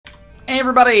Hey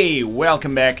everybody,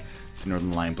 welcome back to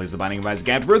Northern Lion Plays the Binding of Isaac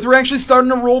Afterbirth. We're actually starting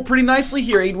to roll pretty nicely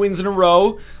here, 8 wins in a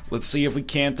row. Let's see if we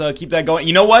can't keep that going.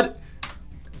 You know what?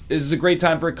 This is a great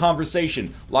time for a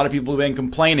conversation. A lot of people have been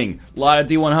complaining. A lot of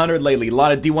D100 lately, a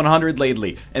lot of D100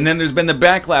 lately. And then there's been the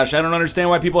backlash. I don't understand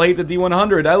why people hate the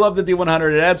D100. I love the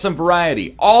D100. It adds some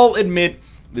variety. I'll admit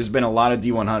there's been a lot of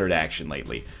D100 action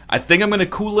lately. I think I'm going to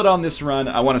cool it on this run.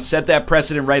 I want to set that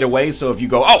precedent right away, so if you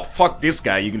go, oh, fuck this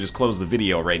guy, you can just close the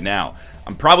video right now.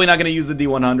 I'm probably not going to use the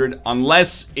D100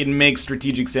 unless it makes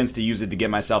strategic sense to use it to get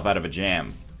myself out of a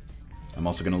jam. I'm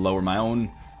also going to lower my own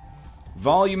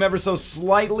volume ever so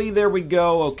slightly. There we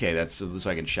go. Okay, that's so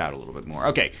I can shout a little bit more.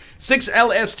 Okay,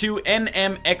 6LS2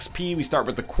 NMXP. We start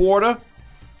with the quarter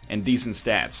and decent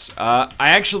stats. I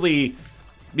actually,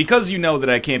 because you know that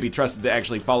I can't be trusted to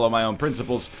actually follow my own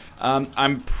principles,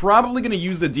 I'm probably going to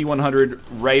use the D100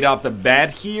 right off the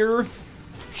bat here,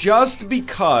 just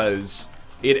because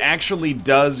it actually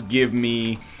does give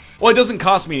me, well, it doesn't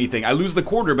cost me anything. I lose the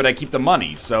quarter, but I keep the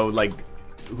money, so, like,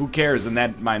 who cares in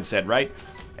that mindset, right?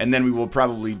 And then we will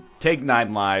probably take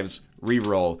 9 lives,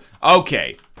 reroll.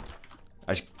 Okay.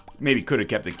 I maybe could have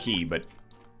kept the key, but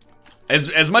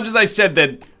as much as I said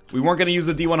that we weren't going to use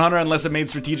the D100 unless it made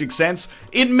strategic sense,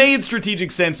 it made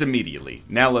strategic sense immediately.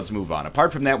 Now let's move on.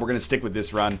 Apart from that, we're going to stick with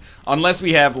this run, unless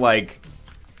we have, like,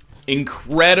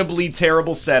 incredibly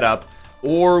terrible setup,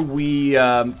 or we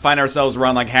find ourselves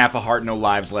around like half a heart, no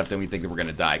lives left, and we think that we're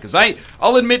gonna die. Because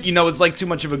I'll admit, you know, it's like too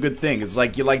much of a good thing. It's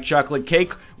like, you like chocolate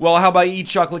cake? Well, how about you eat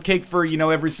chocolate cake for, you know,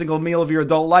 every single meal of your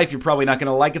adult life? You're probably not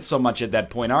gonna like it so much at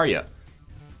that point, are you?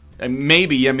 And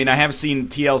maybe, I mean, I have seen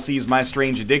TLC's My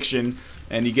Strange Addiction,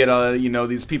 and you get, you know,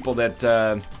 these people that,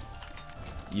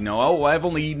 you know, oh, I've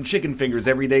only eaten chicken fingers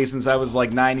every day since I was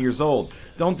like 9 years old.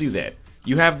 Don't do that.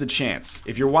 You have the chance.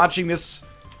 If you're watching this,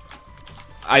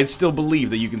 I still believe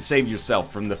that you can save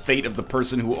yourself from the fate of the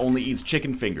person who only eats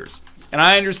chicken fingers. And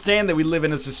I understand that we live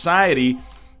in a society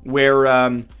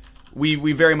where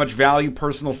we very much value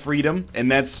personal freedom,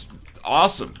 and that's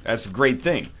awesome. That's a great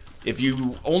thing. If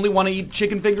you only want to eat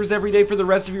chicken fingers every day for the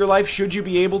rest of your life, should you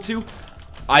be able to?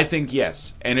 I think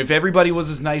yes. And if everybody was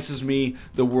as nice as me,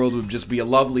 the world would just be a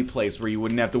lovely place where you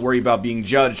wouldn't have to worry about being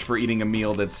judged for eating a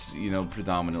meal that's, you know,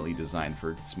 predominantly designed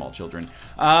for small children.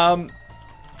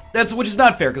 Which is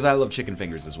not fair, because I love chicken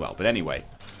fingers as well. But anyway,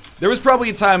 there was probably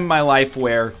a time in my life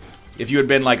where if you had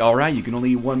been like, alright, you can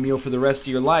only eat one meal for the rest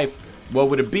of your life, what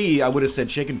would it be? I would have said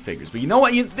chicken fingers. But you know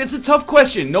what? It's a tough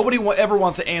question. Nobody ever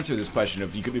wants to answer this question.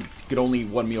 If you could only eat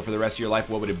one meal for the rest of your life,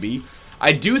 what would it be?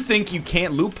 I do think you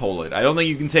can't loophole it. I don't think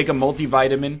you can take a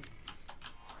multivitamin.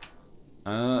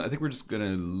 I think we're just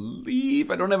gonna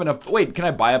leave. I don't have enough. Wait, can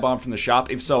I buy a bomb from the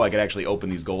shop? If so, I could actually open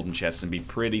these golden chests and be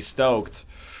pretty stoked.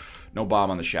 No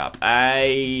bomb on the shop.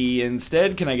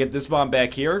 Instead, can I get this bomb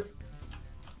back here?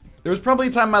 There was probably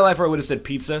a time in my life where I would have said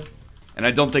pizza, and I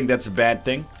don't think that's a bad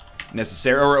thing,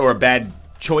 necessarily, or a bad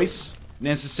choice,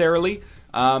 necessarily.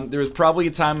 There was probably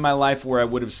a time in my life where I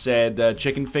would have said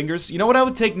chicken fingers. You know what I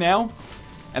would take now?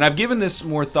 And I've given this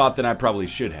more thought than I probably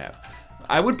should have.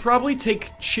 I would probably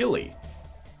take chili.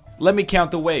 Let me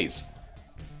count the ways.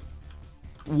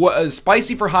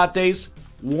 Spicy for hot days,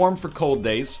 warm for cold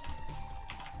days.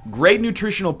 Great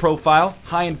nutritional profile,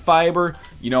 high in fiber,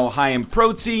 you know, high in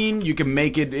protein. You can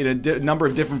make it in a number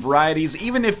of different varieties.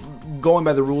 Even if, going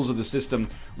by the rules of the system,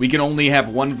 we can only have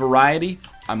one variety,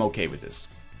 I'm okay with this.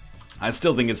 I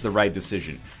still think it's the right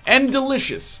decision. And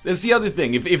delicious. That's the other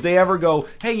thing. If they ever go,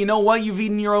 hey, you know what, you've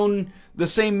eaten the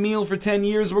same meal for 10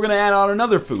 years, we're gonna add on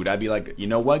another food. I'd be like, you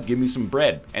know what, give me some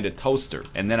bread and a toaster,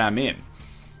 and then I'm in.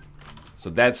 So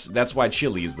that's why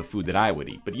chili is the food that I would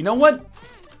eat. But you know what?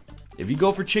 If you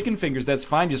go for chicken fingers, that's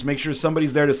fine. Just make sure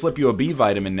somebody's there to slip you a B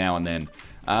vitamin now and then.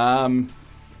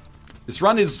 This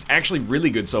run is actually really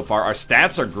good so far. Our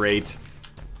stats are great.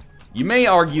 You may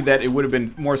argue that it would have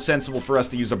been more sensible for us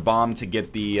to use a bomb to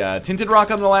get the tinted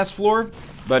rock on the last floor,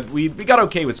 but we got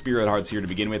okay with spirit hearts here to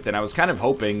begin with, and I was kind of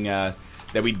hoping that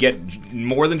we'd get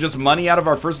more than just money out of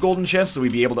our first golden chest, so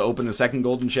we'd be able to open the second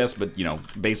golden chest, but, you know,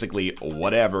 basically,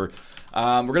 whatever.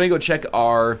 We're gonna go check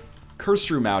our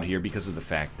curse room out here because of the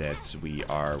fact that we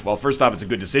are, well, first off, it's a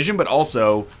good decision, but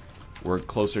also we're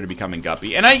closer to becoming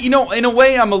Guppy. And you know, in a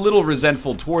way, I'm a little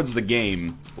resentful towards the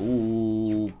game.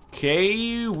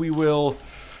 Okay, we will,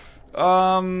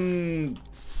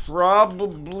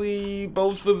 probably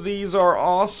both of these are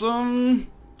awesome.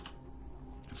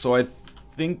 So I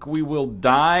think we will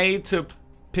die to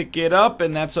pick it up,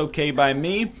 and that's okay by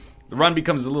me. The run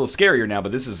becomes a little scarier now,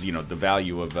 but this is, you know, the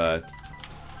value of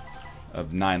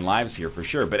 9 lives here for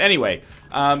sure. But anyway,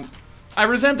 I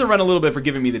resent the run a little bit for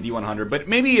giving me the D100, but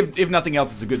maybe if nothing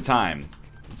else, it's a good time.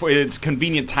 it's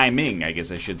convenient timing, I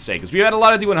guess I should say, because we've had a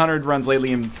lot of D100 runs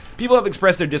lately, and people have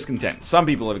expressed their discontent. Some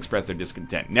people have expressed their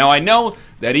discontent. Now, I know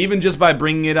that even just by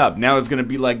bringing it up, now it's going to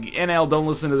be like, NL, don't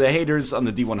listen to the haters on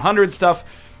the D100 stuff.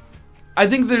 I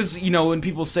think there's, you know, when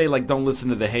people say, like, don't listen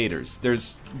to the haters,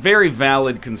 there's very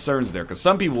valid concerns there, because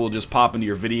some people will just pop into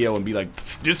your video and be like,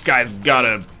 this guy's got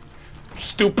a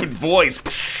stupid voice.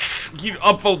 You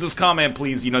upvote this comment,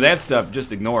 please. You know, that stuff,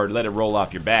 just ignore it. Let it roll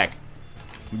off your back.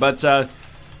 But,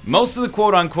 most of the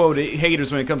quote-unquote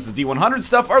haters when it comes to D100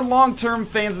 stuff are long-term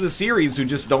fans of the series who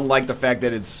just don't like the fact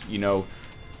that it's, you know,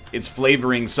 it's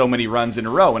flavoring so many runs in a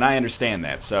row, and I understand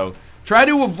that. So, try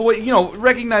to avoid, you know,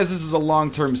 recognize this is a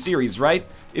long-term series, right?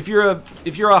 If you're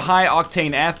a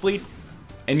high-octane athlete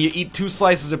and you eat 2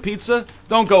 slices of pizza,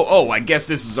 don't go, oh, I guess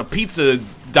this is a pizza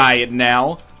diet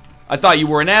now. I thought you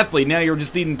were an athlete, now you're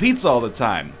just eating pizza all the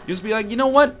time. You just be like, you know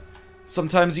what?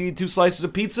 Sometimes you eat 2 slices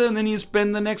of pizza, and then you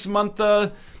spend the next month,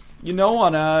 you know,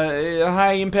 on a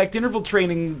high-impact interval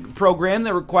training program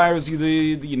that requires you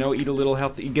to, you know, eat a little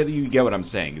healthy. You get what I'm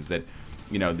saying, is that,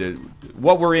 you know,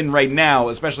 what we're in right now,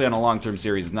 especially on a long-term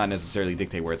series, does not necessarily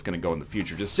dictate where it's going to go in the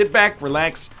future. Just sit back,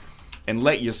 relax, and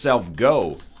let yourself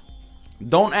go.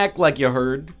 Don't act like you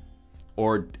heard,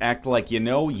 or act like you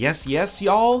know. Yes, yes,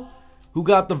 y'all. Who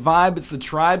got the vibe? It's the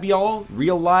tribe, y'all.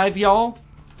 Real live, y'all.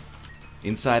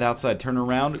 Inside, outside, turn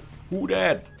around. Who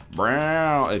dat?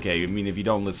 Brown. Okay, I mean, if you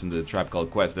don't listen to the Tribe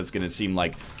Called Quest, that's going to seem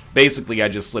like basically I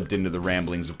just slipped into the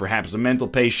ramblings of perhaps a mental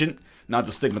patient, not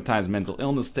to stigmatize mental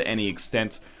illness to any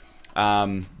extent.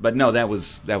 But no, that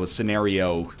was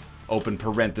scenario, open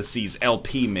parentheses,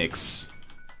 LP mix.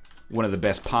 One of the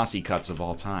best posse cuts of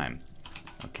all time.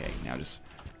 Okay, now just...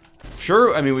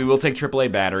 Sure, I mean, we will take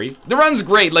AAA battery. The run's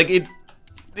great, like,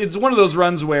 it's one of those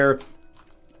runs where...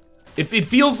 If it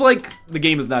feels like the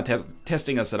game is not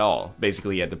testing us at all,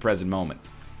 basically, at the present moment.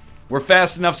 We're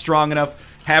fast enough, strong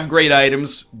enough, have great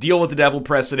items, deal with the devil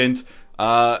precedent,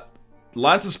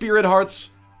 lots of spirit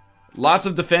hearts, lots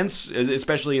of defense,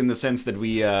 especially in the sense that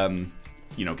we,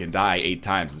 you know, can die 8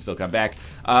 times and still come back.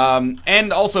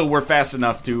 And also, we're fast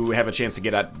enough to have a chance to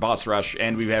get at boss rush,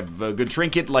 and we have a good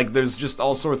trinket. Like, there's just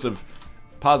all sorts of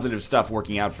positive stuff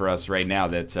working out for us right now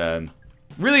that,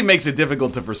 really makes it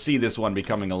difficult to foresee this one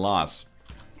becoming a loss.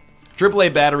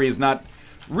 AAA battery is not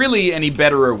really any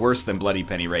better or worse than Bloody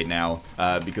Penny right now,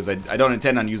 because I don't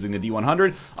intend on using the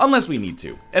D100 unless we need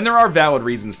to. And there are valid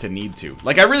reasons to need to.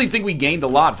 Like, I really think we gained a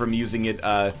lot from using it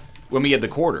when we had the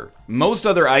quarter. Most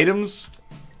other items,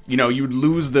 you know, you'd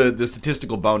lose the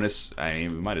statistical bonus. I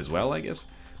mean, we might as well, I guess.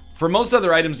 For most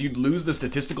other items, you'd lose the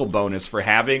statistical bonus for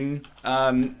having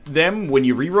them when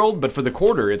you rerolled, but for the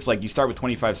quarter, it's like you start with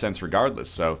 25 cents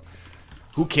regardless, so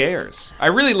who cares? I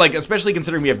really like, especially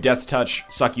considering we have Death's Touch,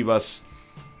 Succubus,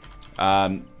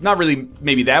 not really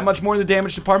maybe that much more in the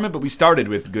damage department, but we started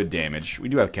with good damage. We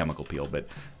do have Chemical Peel, but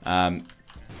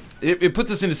it puts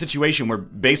us in a situation where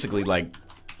basically, like,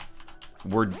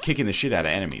 we're kicking the shit out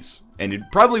of enemies, and it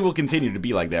probably will continue to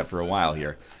be like that for a while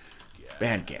here.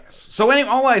 Bad gas. So anyway,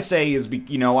 all I say is,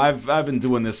 you know, I've been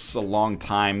doing this a long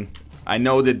time. I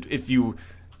know that if you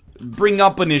bring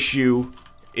up an issue,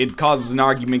 it causes an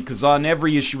argument, because on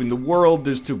every issue in the world,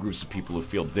 there's 2 groups of people who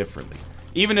feel differently.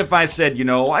 Even if I said, you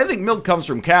know, I think milk comes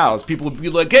from cows, people would be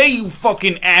like, hey, you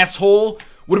fucking asshole,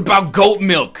 what about goat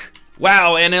milk?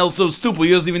 Wow, NL's so stupid,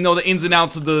 he doesn't even know the ins and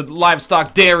outs of the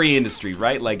livestock dairy industry,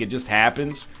 right? Like, it just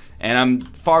happens. And I'm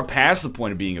far past the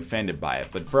point of being offended by it.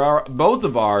 But for both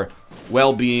of our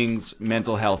well-beings,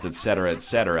 mental health,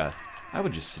 etc., I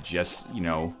would just suggest, you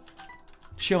know,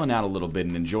 chilling out a little bit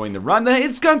and enjoying the run.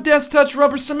 It's got Death's Touch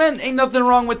rubber cement. Ain't nothing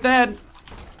wrong with that.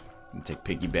 Take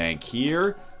piggy bank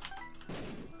here.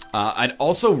 I'd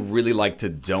also really like to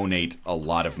donate a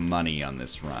lot of money on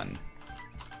this run,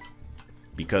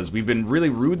 because we've been really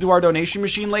rude to our donation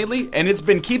machine lately, and it's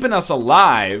been keeping us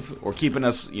alive, or keeping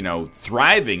us, you know,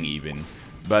 thriving even.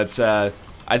 But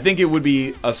I think it would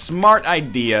be a smart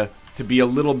idea to be a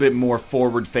little bit more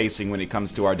forward-facing when it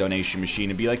comes to our donation machine,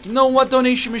 and be like, you know what,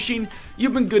 donation machine,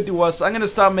 you've been good to us. I'm gonna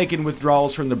stop making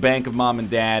withdrawals from the bank of mom and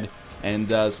dad,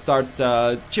 and start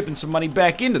chipping some money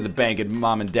back into the bank of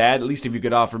mom and dad. At least if you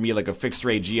could offer me like a fixed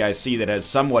rate GIC that has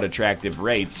somewhat attractive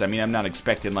rates. I mean, I'm not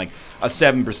expecting like a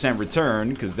 7% return,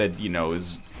 because that, you know,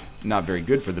 is not very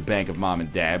good for the bank of mom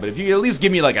and dad. But if you could at least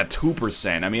give me like a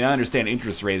 2%, I mean, I understand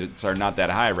interest rates are not that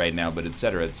high right now, but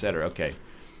etc., etc. Okay.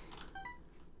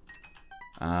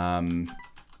 And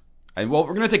well,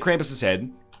 we're gonna take Krampus's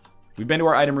head. We've been to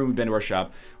our item room, we've been to our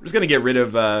shop. We're just gonna get rid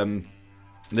of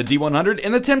the D100,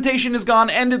 and the temptation is gone,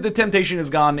 and the temptation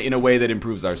is gone in a way that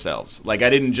improves ourselves. Like, I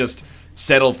didn't just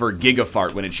settle for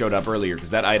Gigafart when it showed up earlier,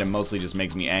 because that item mostly just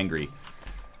makes me angry.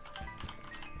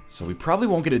 So we probably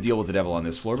won't get a deal with the devil on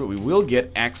this floor, but we will get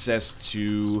access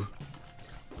to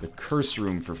the curse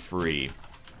room for free.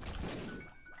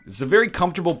 This is a very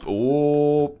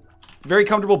comfortable, very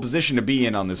comfortable position to be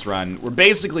in on this run. We're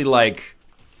basically like,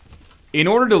 in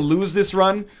order to lose this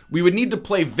run, we would need to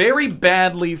play very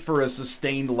badly for a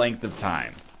sustained length of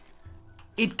time.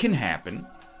 It can happen.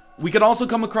 We could also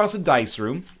come across a dice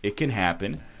room. It can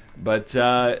happen. But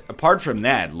apart from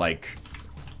that, like,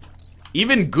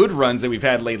 even good runs that we've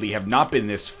had lately have not been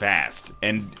this fast.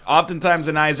 And oftentimes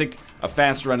in Isaac, a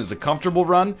fast run is a comfortable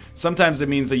run. Sometimes it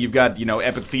means that you've got, you know,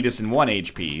 Epic Fetus and 1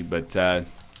 HP. But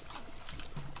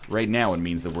right now it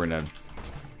means that we're in a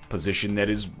position that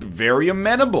is very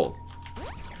amenable.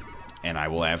 And I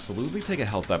will absolutely take a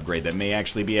health upgrade. That may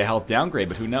actually be a health downgrade,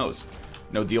 but who knows?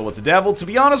 No deal with the devil. To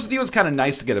be honest with you, it's kind of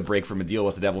nice to get a break from a deal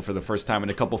with the devil for the first time in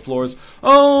a couple floors.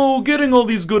 Oh, getting all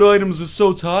these good items is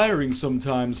so tiring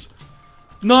sometimes.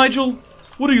 Nigel,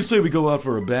 what do you say we go out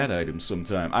for a bad item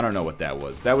sometime? I don't know what that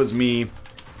was. That was me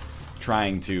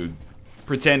trying to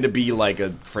pretend to be like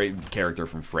a character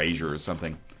from Frasier or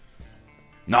something.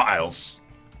 Niles.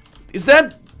 Is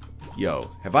that...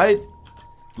 Yo, have I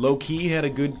low-key had a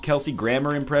good Kelsey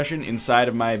Grammer impression inside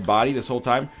of my body this whole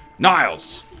time?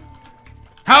 Niles!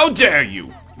 How dare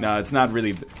you! No, it's not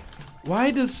really...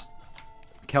 Why does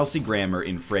Kelsey Grammer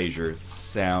in Frasier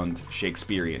sound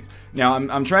Shakespearean? Now,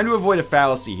 I'm trying to avoid a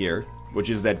fallacy here, which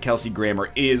is that Kelsey Grammer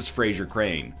is Frasier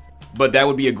Crane. But that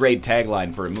would be a great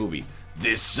tagline for a movie.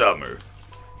 This summer,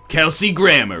 Kelsey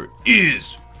Grammer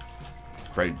is...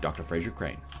 Dr. Frasier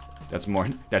Crane.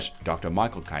 That's Dr.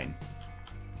 Michael Caine.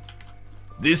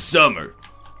 This summer,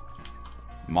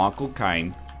 Michael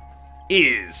Caine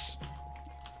is...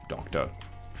 Dr.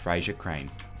 Frasier Crane.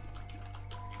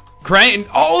 Crane?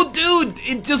 Oh, dude!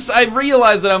 It just... I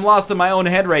realized that I'm lost in my own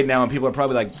head right now, and people are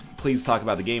probably like, please talk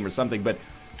about the game or something, but...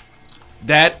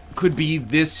 That could be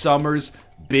this summer's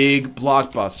big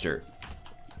blockbuster.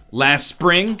 Last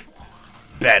spring,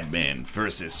 Batman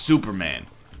versus Superman.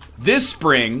 This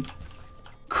spring,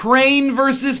 Crane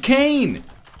versus Kane.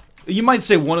 You might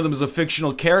say one of them is a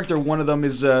fictional character, one of them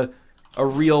is a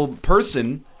real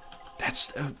person.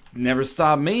 That's never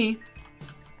stopped me.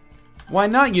 Why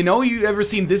not? You know, you ever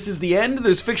seen This Is the End?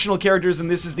 There's fictional characters in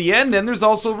This Is the End, and there's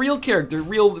also real characters,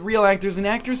 real actors and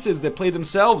actresses that play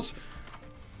themselves.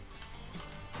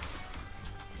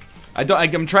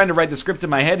 I'm trying to write the script in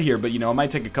my head here, but you know, it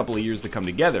might take a couple of years to come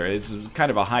together. It's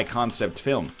kind of a high concept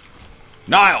film.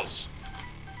 Niles!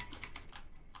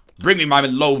 Bring me my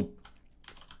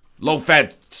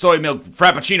low-fat soy milk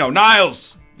frappuccino.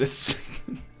 Niles! This...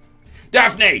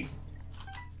 Daphne!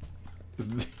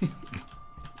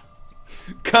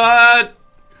 Cut!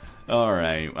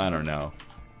 Alright, I don't know.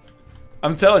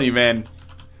 I'm telling you, man.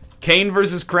 Kane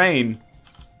versus Crane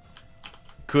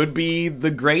could be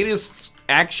the greatest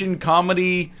action,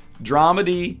 comedy,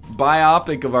 dramedy,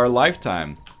 biopic of our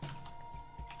lifetime.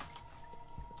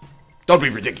 Don't be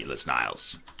ridiculous,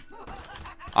 Niles.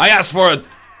 I asked for a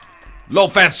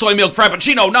low-fat soy milk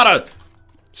frappuccino, not a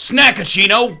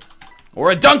snackachino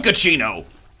or a dunkachino.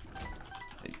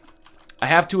 I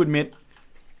have to admit,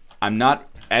 I'm not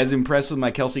as impressed with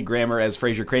my Kelsey Grammer as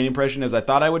Frasier Crane impression as I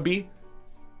thought I would be.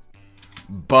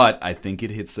 But I think it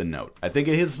hits the note. I think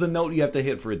it hits the note you have to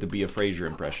hit for it to be a Frasier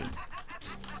impression.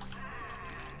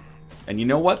 And you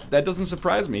know what? That doesn't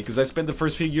surprise me, because I spent the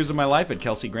first few years of my life at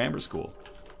Kelsey Grammer School.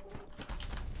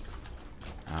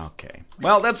 Okay.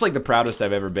 Well, that's like the proudest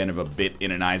I've ever been of a bit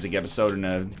in an Isaac episode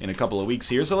in a couple of weeks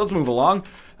here, so let's move along.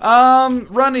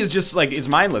 Run is just, like, it's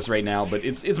mindless right now, but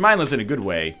it's mindless in a good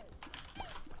way.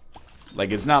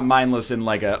 Like, it's not mindless in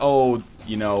like a, oh,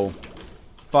 you know,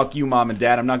 fuck you, Mom and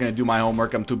Dad, I'm not gonna do my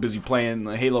homework, I'm too busy playing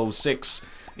Halo 6.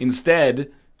 Instead,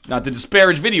 not to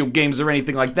disparage video games or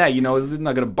anything like that, you know, it's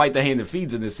not gonna bite the hand that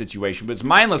feeds in this situation, but it's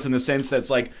mindless in the sense that's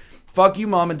like, fuck you,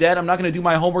 Mom and Dad, I'm not gonna do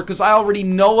my homework because I already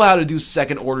know how to do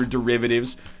second-order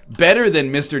derivatives better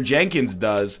than Mr. Jenkins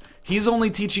does. He's only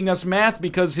teaching us math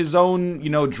because his own, you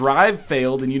know, drive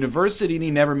failed in university and he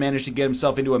never managed to get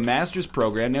himself into a master's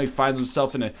program. Now he finds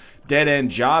himself in a dead-end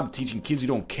job teaching kids who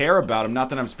don't care about him. Not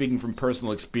that I'm speaking from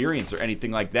personal experience or anything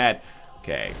like that.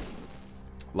 Okay.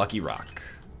 Lucky Rock.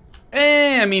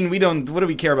 I mean, we don't, what do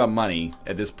we care about money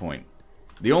at this point?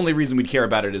 The only reason we'd care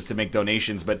about it is to make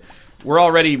donations, but we're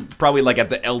already probably like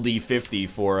at the LD50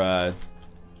 for a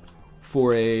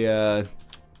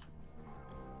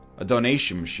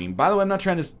donation machine. By the way, I'm not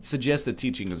trying to suggest that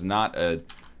teaching is not a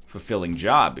fulfilling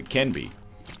job. It can be.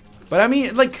 But I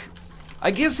mean, like,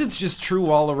 I guess it's just true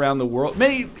all around the world.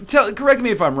 Correct me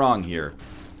if I'm wrong here.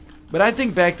 But I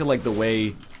think back to like the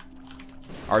way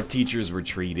our teachers were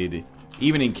treated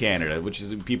even in Canada, which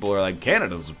is, people are like,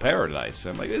 Canada's a paradise.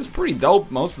 I'm like, it's pretty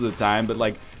dope most of the time, but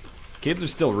like, kids are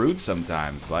still rude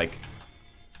sometimes. Like,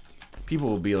 people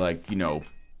will be like, you know,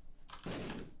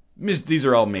 these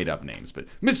are all made up names, but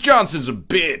Miss Johnson's a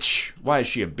bitch. Why is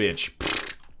she a bitch?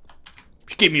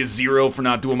 She gave me a 0 for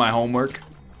not doing my homework.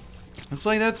 It's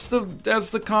like, that's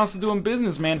the cost of doing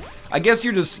business, man. I guess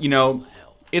you're just, you know,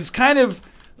 it's kind of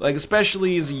like,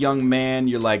 especially as a young man,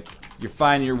 you're like, you're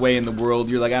finding your way in the world.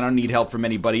 You're like, I don't need help from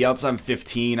anybody else. I'm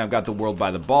 15. I've got the world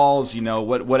by the balls. You know,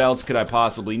 what else could I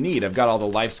possibly need? I've got all the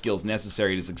life skills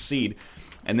necessary to succeed.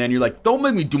 And then you're like, don't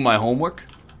make me do my homework.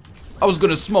 I was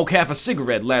gonna smoke half a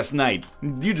cigarette last night.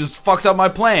 You just fucked up my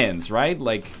plans, right?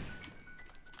 Like,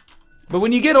 but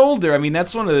when you get older, I mean,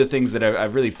 that's one of the things that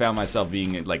I've really found myself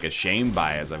being, like, ashamed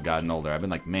by as I've gotten older. I've been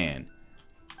like, man,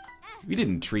 we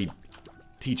didn't treat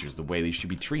teachers the way they should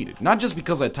be treated. Not just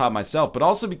because I taught myself, but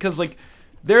also because, like,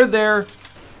 they're there.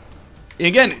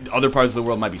 Again, other parts of the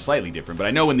world might be slightly different, but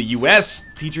I know in the US,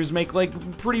 teachers make,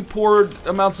 like, pretty poor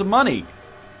amounts of money.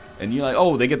 And you're like,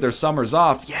 oh, they get their summers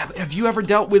off. Yeah, but have you ever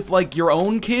dealt with, like, your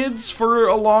own kids for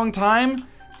a long time?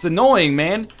 It's annoying,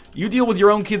 man. You deal with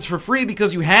your own kids for free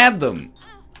because you had them.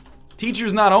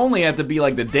 Teachers not only have to be,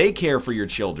 like, the daycare for your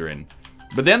children,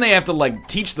 but then they have to, like,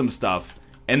 teach them stuff.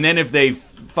 And then if they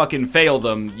fucking fail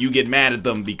them, you get mad at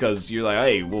them because you're like,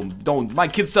 hey, well, my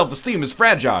kid's self-esteem is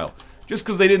fragile. Just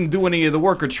because they didn't do any of the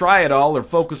work or try at all or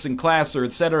focus in class or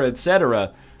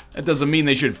etc., that doesn't mean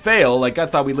they should fail. Like, I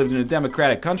thought we lived in a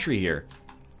democratic country here.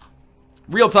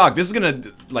 Real talk, this is gonna,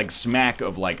 like, smack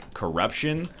of, like,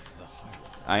 corruption.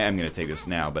 I am gonna take this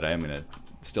now, but I am gonna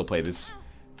still play this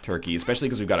turkey, especially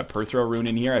because we've got a Perthrow rune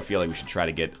in here. I feel like we should try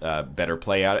to get better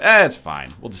play out. It's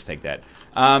fine. We'll just take that.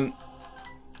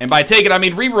 And by take it, I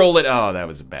mean re-roll it. Oh, that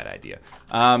was a bad idea.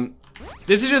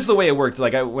 This is just the way it worked.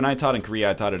 Like, when I taught in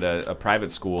Korea, I taught at a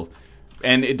private school.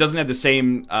 And it doesn't have the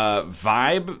same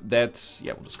vibe that,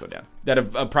 yeah, we'll just go down. That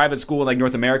a private school in, like,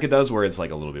 North America does, where it's, like,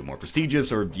 a little bit more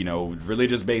prestigious or, you know,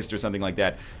 religious-based or something like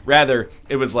that. Rather,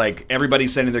 it was, like,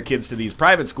 everybody's sending their kids to these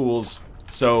private schools,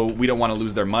 so we don't want to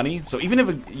lose their money. So even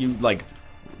if you, like,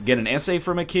 get an essay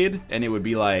from a kid, and it would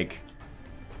be, like,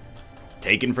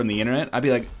 taken from the internet, I'd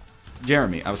be like,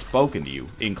 Jeremy, I've spoken to you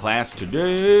in class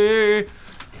today.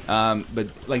 But,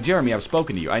 like, Jeremy, I've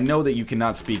spoken to you. I know that you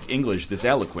cannot speak English this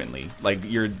eloquently. Like,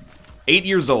 you're 8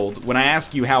 years old. When I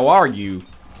ask you, how are you,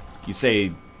 you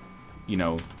say, you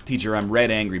know, teacher, I'm Red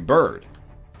Angry Bird.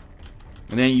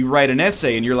 And then you write an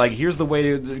essay, and you're like, here's the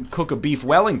way to cook a beef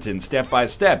Wellington, step by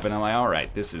step. And I'm like, all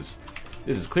right, this is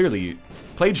clearly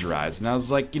plagiarized. And I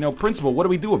was like, you know, principal, what do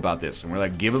we do about this? And we're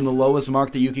like, give them the lowest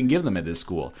mark that you can give them at this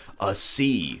school. A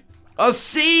C. A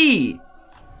C!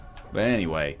 But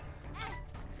anyway...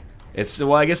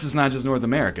 well, I guess it's not just North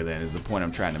America, then, is the point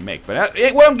I'm trying to make. But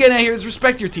what I'm getting at here is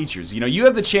respect your teachers. You know, you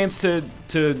have the chance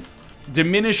to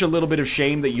diminish a little bit of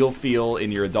shame that you'll feel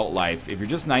in your adult life if you're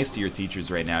just nice to your teachers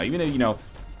right now. Even if, you know,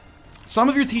 some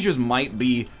of your teachers might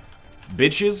be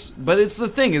bitches, but it's the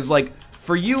thing is, like,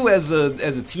 for you as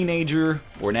a teenager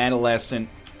or an adolescent,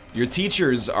 your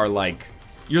teachers are like...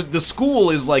 the school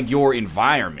is like your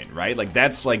environment, right? Like,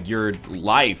 that's like your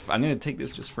life. I'm gonna take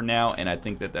this just for now, and I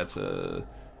think that that's a...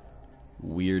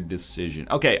 weird decision.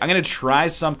 Okay, I'm gonna try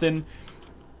something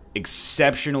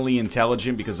exceptionally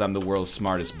intelligent because I'm the world's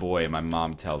smartest boy and my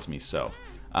mom tells me so.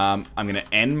 I'm gonna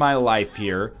end my life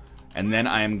here, and then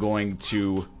I am going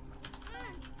to... well,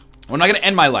 I'm not gonna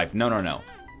end my life. No, no, no.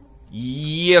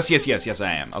 Yes,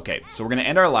 I am. Okay, so we're gonna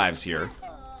end our lives here.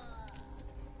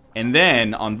 And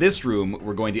then, on this room,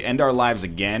 we're going to end our lives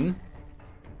again.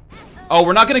 Oh,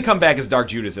 we're not gonna come back as Dark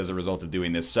Judas as a result of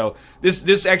doing this. So,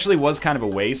 this actually was kind of a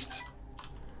waste.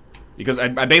 Because I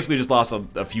basically just lost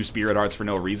a few spirit hearts for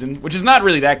no reason, which is not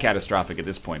really that catastrophic at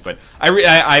this point. But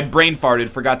I brain farted,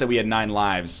 forgot that we had 9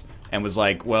 lives, and was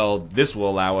like, well, this will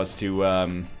allow us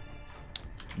to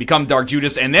become Dark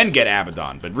Judas and then get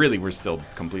Abaddon. But really, we're still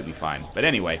completely fine. But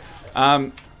anyway,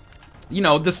 you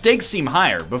know, the stakes seem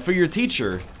higher. But for your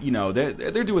teacher, you know,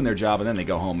 they're doing their job, and then they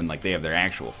go home and, like, they have their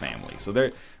actual family. So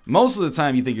they're most of the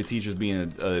time you think your teacher's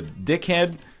being a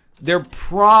dickhead. They're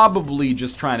probably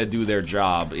just trying to do their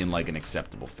job in, like, an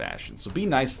acceptable fashion. So be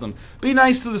nice to them. Be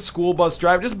nice to the school bus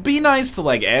driver. Just be nice to,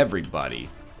 like, everybody.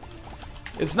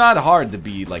 It's not hard to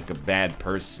be, like, a bad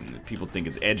person that people think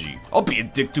is edgy. I'll be a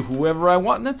dick to whoever I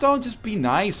want. No, don't just be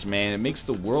nice, man. It makes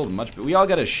the world much better. We all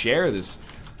gotta share this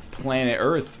planet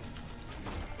Earth.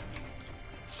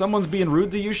 If someone's being rude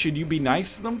to you, should you be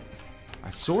nice to them? I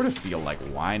sort of feel like,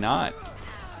 why not?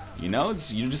 You know,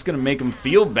 you're just gonna make them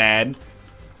feel bad.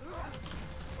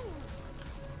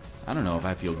 I don't know if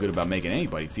I feel good about making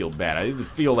anybody feel bad. I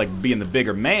feel like being the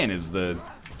bigger man is the...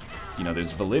 You know,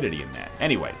 there's validity in that.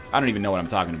 Anyway, I don't even know what I'm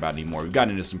talking about anymore. We've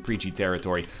gotten into some preachy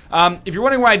territory. If you're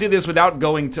wondering why I did this without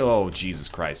going to... Oh, Jesus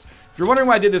Christ. If you're wondering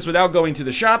why I did this without going to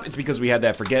the shop, it's because we had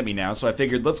that Forget Me Now. So I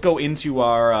figured, let's go into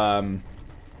our...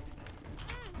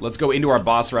 Let's go into our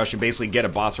boss rush and basically get a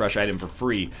boss rush item for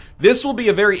free. This will be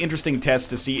a very interesting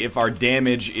test to see if our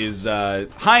damage is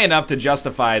high enough to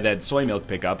justify that soy milk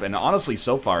pickup. And honestly,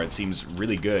 so far, it seems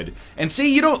really good. And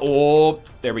see, you don't... Oh,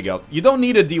 there we go. You don't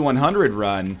need a D100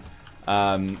 run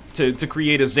to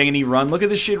create a zany run. Look at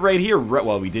this shit right here.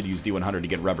 Well, we did use D100 to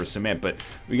get rubber cement, but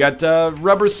we got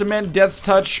rubber cement, Death's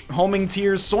Touch, homing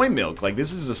tears, soy milk. Like,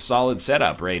 this is a solid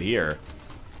setup right here.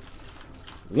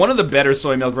 One of the better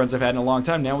soy milk runs I've had in a long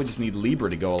time. Now we just need Libra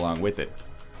to go along with it.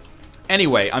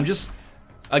 Anyway, I'm just...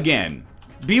 Again,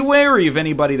 be wary of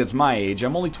anybody that's my age.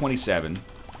 I'm only 27.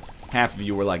 Half of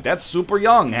you were like, that's super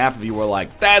young. Half of you were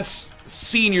like, that's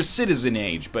senior citizen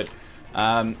age. But,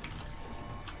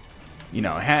 you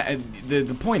know,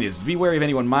 the point is, be wary of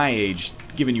anyone my age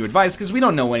giving you advice, because we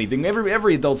don't know anything.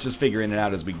 Every adult's just figuring it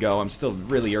out as we go. I'm still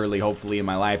really early, hopefully, in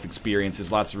my life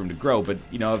experiences. Lots of room to grow. But,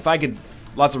 you know, if I could...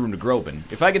 Lots of room to grow in.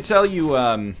 If I could tell you,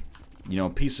 you know, a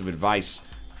piece of advice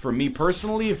for me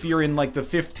personally, if you're in like the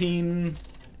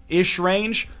 15-ish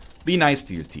range, be nice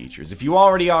to your teachers. If you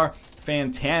already are,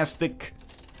 fantastic.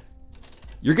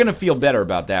 You're gonna feel better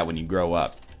about that when you grow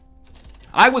up.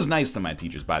 I was nice to my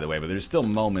teachers, by the way, but there's still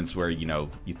moments where, you know,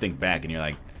 you think back and you're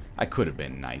like, I could have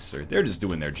been nicer. They're just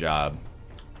doing their job.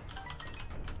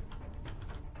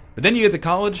 But then you get to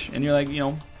college and you're like, you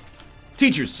know,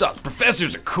 teachers suck,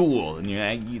 professors are cool, and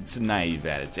it's a naive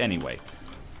attitude. Anyway.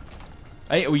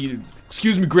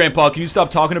 Excuse me, Grandpa, can you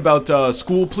stop talking about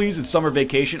school, please? It's summer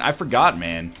vacation. I forgot,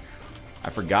 man.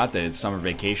 I forgot that it's summer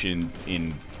vacation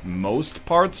in most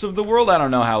parts of the world. I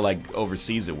don't know how, like,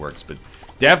 overseas it works, but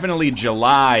definitely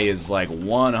July is, like,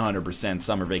 100%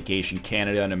 summer vacation,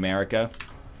 Canada and America.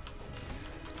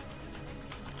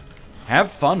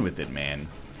 Have fun with it, man.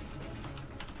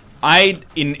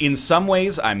 In some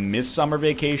ways, I miss summer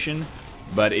vacation,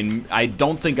 but I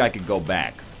don't think I could go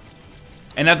back.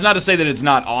 And that's not to say that it's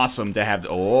not awesome to have,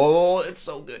 oh, it's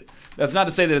so good. That's not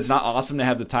to say that it's not awesome to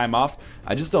have the time off.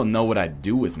 I just don't know what I'd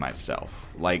do with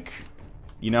myself. Like,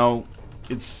 you know,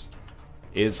 it's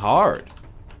hard.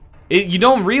 You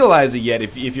don't realize it yet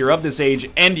if you're of this age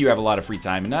and you have a lot of free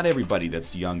time. And not everybody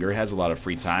that's younger has a lot of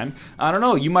free time. I don't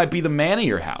know, you might be the man of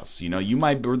your house. You know, you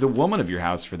might be the woman of your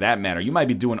house for that matter. You might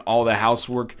be doing all the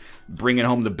housework, bringing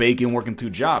home the bacon, working 2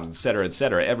 jobs, etc.,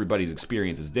 etc. Everybody's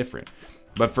experience is different.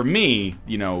 But for me,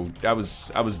 you know, I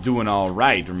was doing all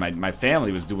right, or my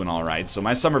family was doing all right. So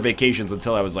my summer vacations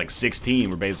until I was like 16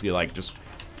 were basically like just,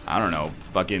 I don't know,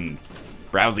 fucking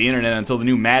browse the internet until the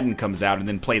new Madden comes out and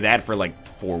then play that for like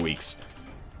 4 weeks.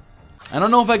 I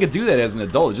don't know if I could do that as an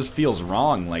adult. It just feels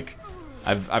wrong. Like,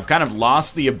 I've kind of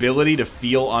lost the ability to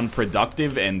feel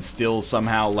unproductive and still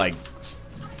somehow, like,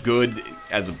 good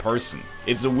as a person.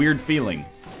 It's a weird feeling.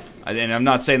 And I'm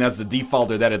not saying that's the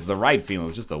default or that it's the right feeling.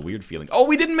 It's just a weird feeling. Oh,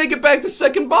 we didn't make it back to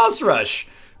second boss rush!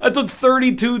 That took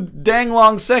 32 dang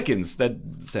long seconds. That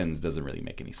sentence doesn't really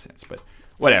make any sense, but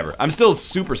whatever. I'm still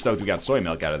super stoked we got soy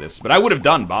milk out of this, but I would have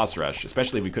done boss rush,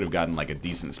 especially if we could have gotten like a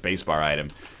decent spacebar item.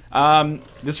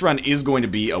 This run is going to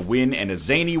be a win and a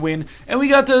zany win, and we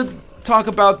got to talk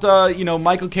about, you know,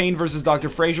 Michael Caine versus Dr.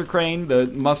 Fraser Crane, the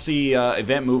must-see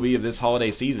event movie of this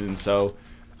holiday season, so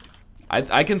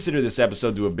I consider this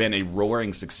episode to have been a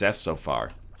roaring success so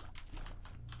far.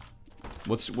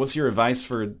 What's your advice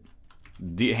for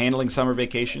handling summer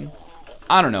vacation?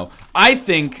 I don't know. I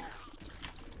think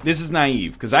this is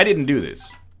naive, because I didn't do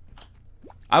this.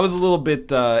 I was a little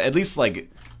bit, at least like,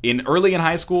 early in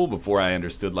high school, before I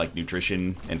understood like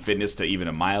nutrition and fitness to even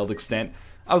a mild extent,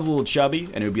 I was a little chubby,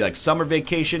 and it would be like, summer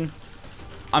vacation,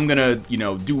 I'm gonna, you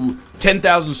know, do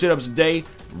 10,000 sit-ups a day,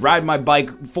 ride my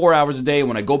bike 4 hours a day, and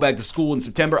when I go back to school in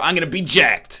September, I'm gonna be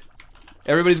jacked.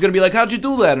 Everybody's gonna be like, how'd you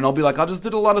do that? And I'll be like, I just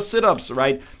did a lot of sit-ups,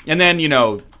 right? And then, you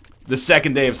know, the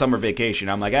second day of summer vacation,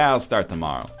 I'm like, I'll start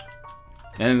tomorrow.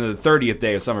 And then the 30th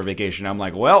day of summer vacation, I'm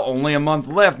like, well, only a month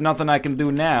left, nothing I can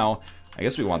do now. I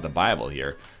guess we want the Bible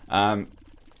here.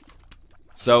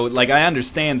 So, like, I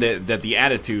understand that the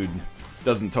attitude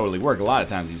doesn't totally work. A lot of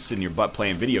times you sit in your butt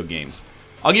playing video games.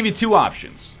 I'll give you 2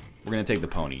 options. We're going to take the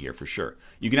pony here for sure.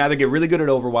 You can either get really good at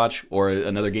Overwatch or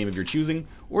another game of your choosing,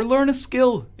 or learn a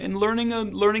skill. And learning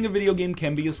a video game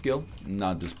can be a skill. I'm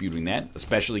not disputing that.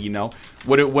 Especially, you know,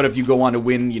 what if you go on to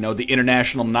win, you know, the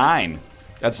International 9?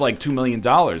 That's like $2 million.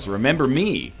 Remember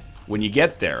me when you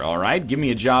get there, alright? Give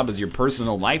me a job as your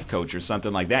personal life coach or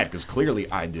something like that, because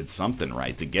clearly I did something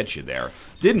right to get you there.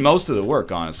 Did most of the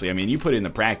work, honestly. I mean, you put in the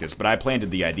practice, but I planted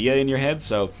the idea in your head,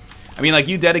 so... I mean, like,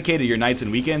 you dedicated your nights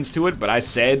and weekends to it, but I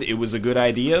said it was a good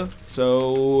idea,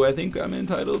 so I think I'm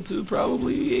entitled to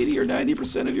probably 80 or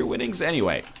 90% of your winnings.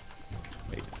 Anyway.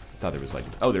 Wait, I thought there was like...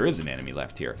 Oh, there is an enemy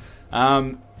left here.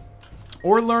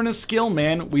 Or learn a skill,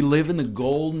 man. We live in the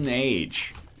golden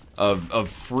age of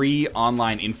free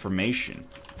online information.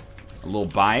 A little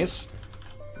bias.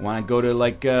 Want to go to,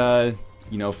 like,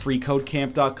 you know,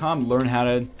 freecodecamp.com, learn how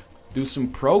to do some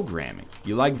programming.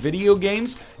 You like video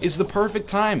games? It's the perfect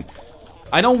time.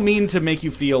 I don't mean to make you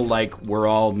feel like we're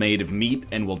all made of meat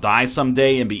and will die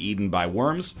someday and be eaten by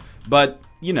worms, but,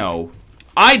 you know,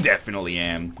 I definitely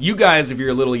am. You guys, if you're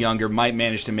a little younger, might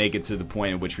manage to make it to the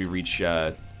point at which we reach,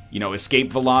 you know, escape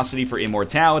velocity for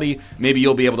immortality. Maybe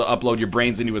you'll be able to upload your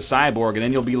brains into a cyborg, and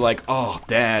then you'll be like, oh,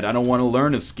 Dad, I don't want to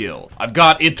learn a skill. I've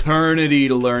got eternity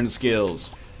to learn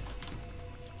skills.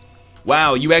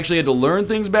 Wow, you actually had to learn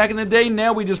things back in the day?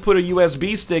 Now we just put a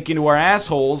USB stick into our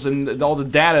assholes and all the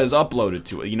data is uploaded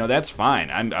to it. You know, that's fine.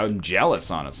 I'm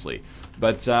jealous, honestly.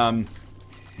 But, you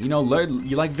know,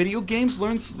 you like video games?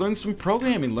 Learn some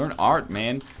programming. Learn art,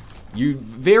 man.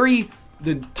 The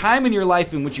time in your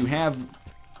life in which you have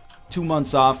 2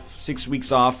 months off, 6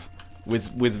 weeks off,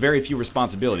 with very few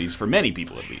responsibilities, for many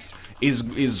people at least,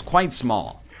 is quite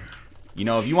small. You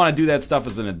know, if you want to do that stuff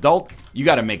as an adult, you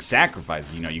got to make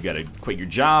sacrifices. You know, you got to quit your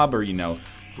job or, you know,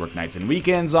 work nights and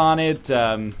weekends on it.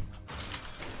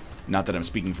 Not that I'm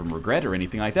speaking from regret or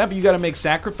anything like that, but you got to make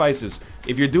sacrifices.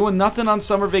 If you're doing nothing on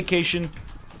summer vacation,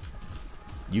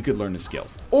 you could learn a skill.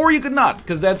 Or you could not,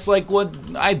 because that's like what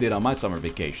I did on my summer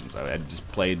vacations. I just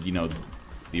played, you know,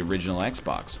 the original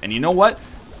Xbox. And you know what?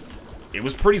 It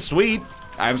was pretty sweet.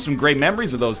 I have some great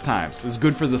memories of those times. It's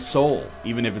good for the soul,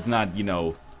 even if it's not, you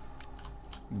know,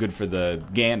 good for the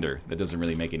gander. That doesn't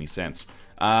really make any sense.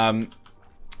 I'm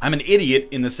an idiot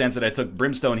in the sense that I took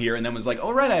brimstone here and then was like,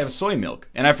 oh right, I have soy milk.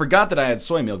 And I forgot that I had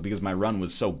soy milk because my run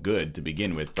was so good to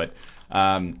begin with. But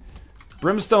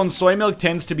brimstone soy milk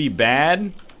tends to be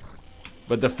bad.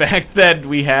 But the fact that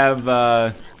we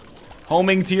have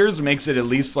homing tears makes it at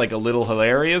least like a little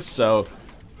hilarious. So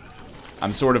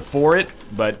I'm sort of for it.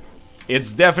 But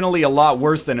it's definitely a lot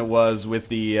worse than it was with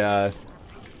the...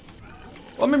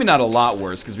 well, maybe not a lot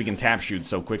worse, because we can tap shoot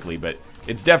so quickly, but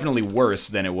it's definitely worse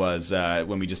than it was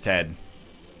when we just had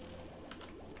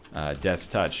Death's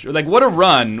Touch. Like, what a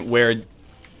run where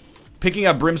picking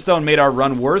up Brimstone made our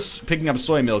run worse, picking up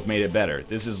Soy Milk made it better.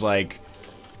 This is like,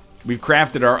 we've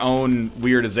crafted our own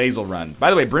Weird Azazel run.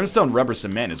 By the way, Brimstone Rubber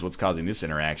Cement is what's causing this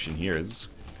interaction here. It's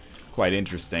quite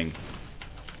interesting.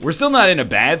 We're still not in a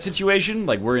bad situation,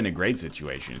 like, we're in a great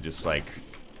situation. Just, like,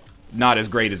 not as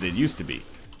great as it used to be.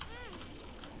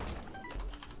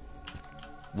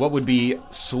 What would be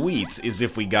sweet is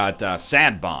if we got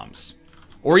sad bombs.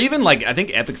 Or even, like, I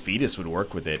think Epic Fetus would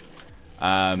work with it.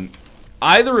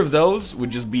 Either of those would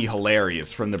just be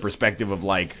hilarious from the perspective of,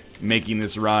 like, making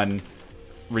this run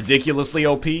ridiculously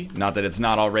OP. Not that it's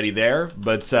not already there,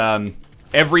 but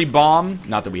every bomb,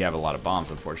 not that we have a lot of bombs,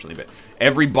 unfortunately, but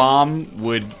every bomb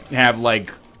would have, like,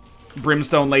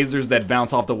 brimstone lasers that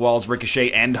bounce off the walls,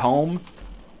 ricochet, and home.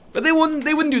 But they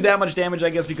wouldn't do that much damage,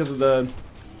 I guess, because of the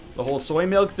whole soy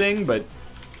milk thing, but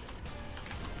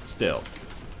still.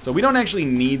 So we don't actually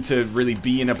need to really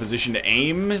be in a position to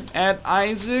aim at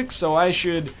Isaac, so I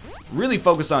should really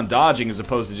focus on dodging as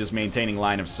opposed to just maintaining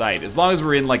line of sight. As long as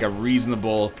we're in like a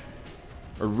reasonably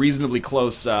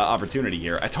close opportunity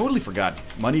here. I totally forgot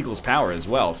Money Equals Power as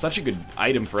well. Such a good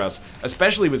item for us,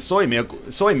 especially with soy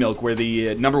milk where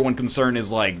the #1 concern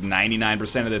is like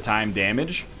 99% of the time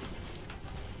damage.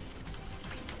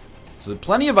 So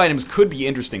plenty of items could be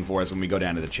interesting for us when we go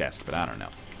down to the chest, but I don't know.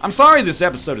 I'm sorry this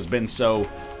episode has been so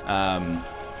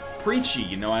preachy,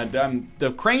 you know.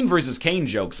 The Crane versus Kane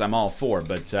jokes I'm all for,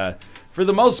 but for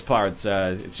the most part,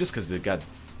 it's just because it got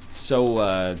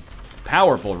so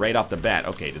powerful right off the bat.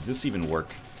 Okay, does this even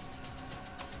work?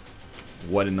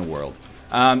 What in the world?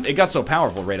 It got so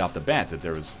powerful right off the bat that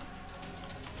there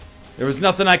was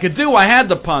nothing I could do. I had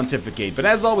to pontificate. But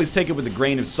as always, take it with a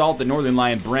grain of salt. The Northern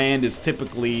Lion brand is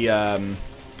typically all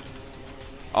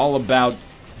about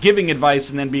giving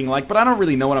advice and then being like, but I don't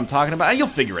really know what I'm talking about. You'll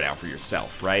figure it out for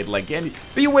yourself, right? Like,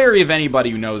 be wary of anybody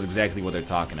who knows exactly what they're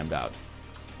talking about.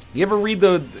 You ever read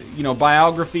the, you know,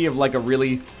 biography of like a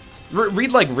really...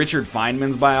 Read like Richard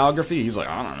Feynman's biography? He's like,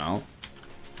 I don't know.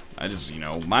 I just, you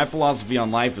know, my philosophy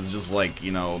on life is just like,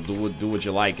 you know, do what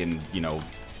you like and, you know,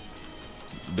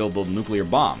 build a nuclear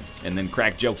bomb, and then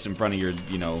crack jokes in front of your,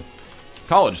 you know,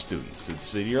 college students.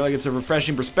 It's it's a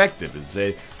refreshing perspective. It's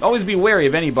always be wary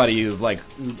of anybody who's like,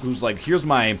 here's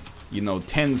my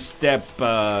 10-step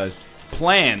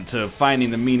plan to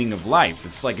finding the meaning of life.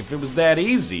 It's like, if it was that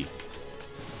easy,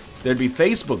 there'd be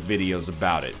Facebook videos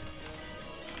about it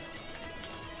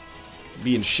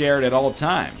being shared at all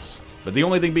times. But the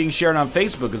only thing being shared on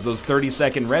Facebook is those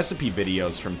 30-second recipe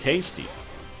videos from Tasty.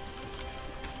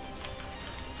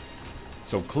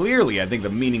 So clearly, I think the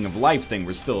meaning of life thing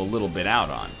we're still a little bit out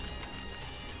on.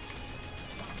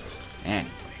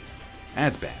 Anyway,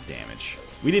 that's bad damage.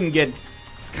 We didn't get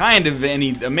kind of any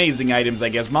amazing items, I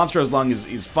guess. Monstro's Lung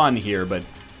is fun here, but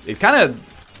it kind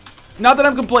of... Not that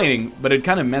I'm complaining, but it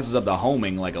kind of messes up the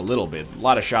homing like a little bit. A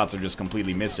lot of shots are just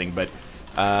completely missing, but...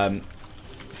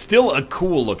 still a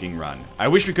cool looking run. I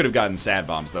wish we could have gotten sad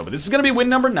bombs though, but this is gonna be win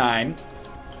number 9.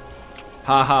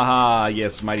 Ha ha ha,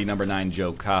 yes, mighty number 9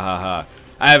 joke, ha ha ha.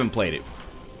 I haven't played it,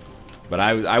 but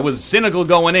I was cynical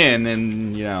going in,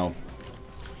 and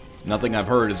nothing I've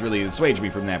heard has really assuaged me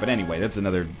from that. But anyway, that's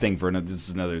another thing for another, this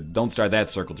is another, don't start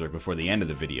that circle jerk before the end of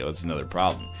the video, it's another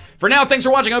problem. For now, thanks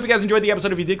for watching, I hope you guys enjoyed the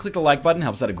episode. If you did, click the like button,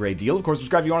 helps out a great deal. Of course,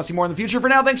 subscribe if you want to see more in the future. For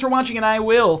now, thanks for watching, and I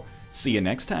will see you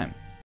next time.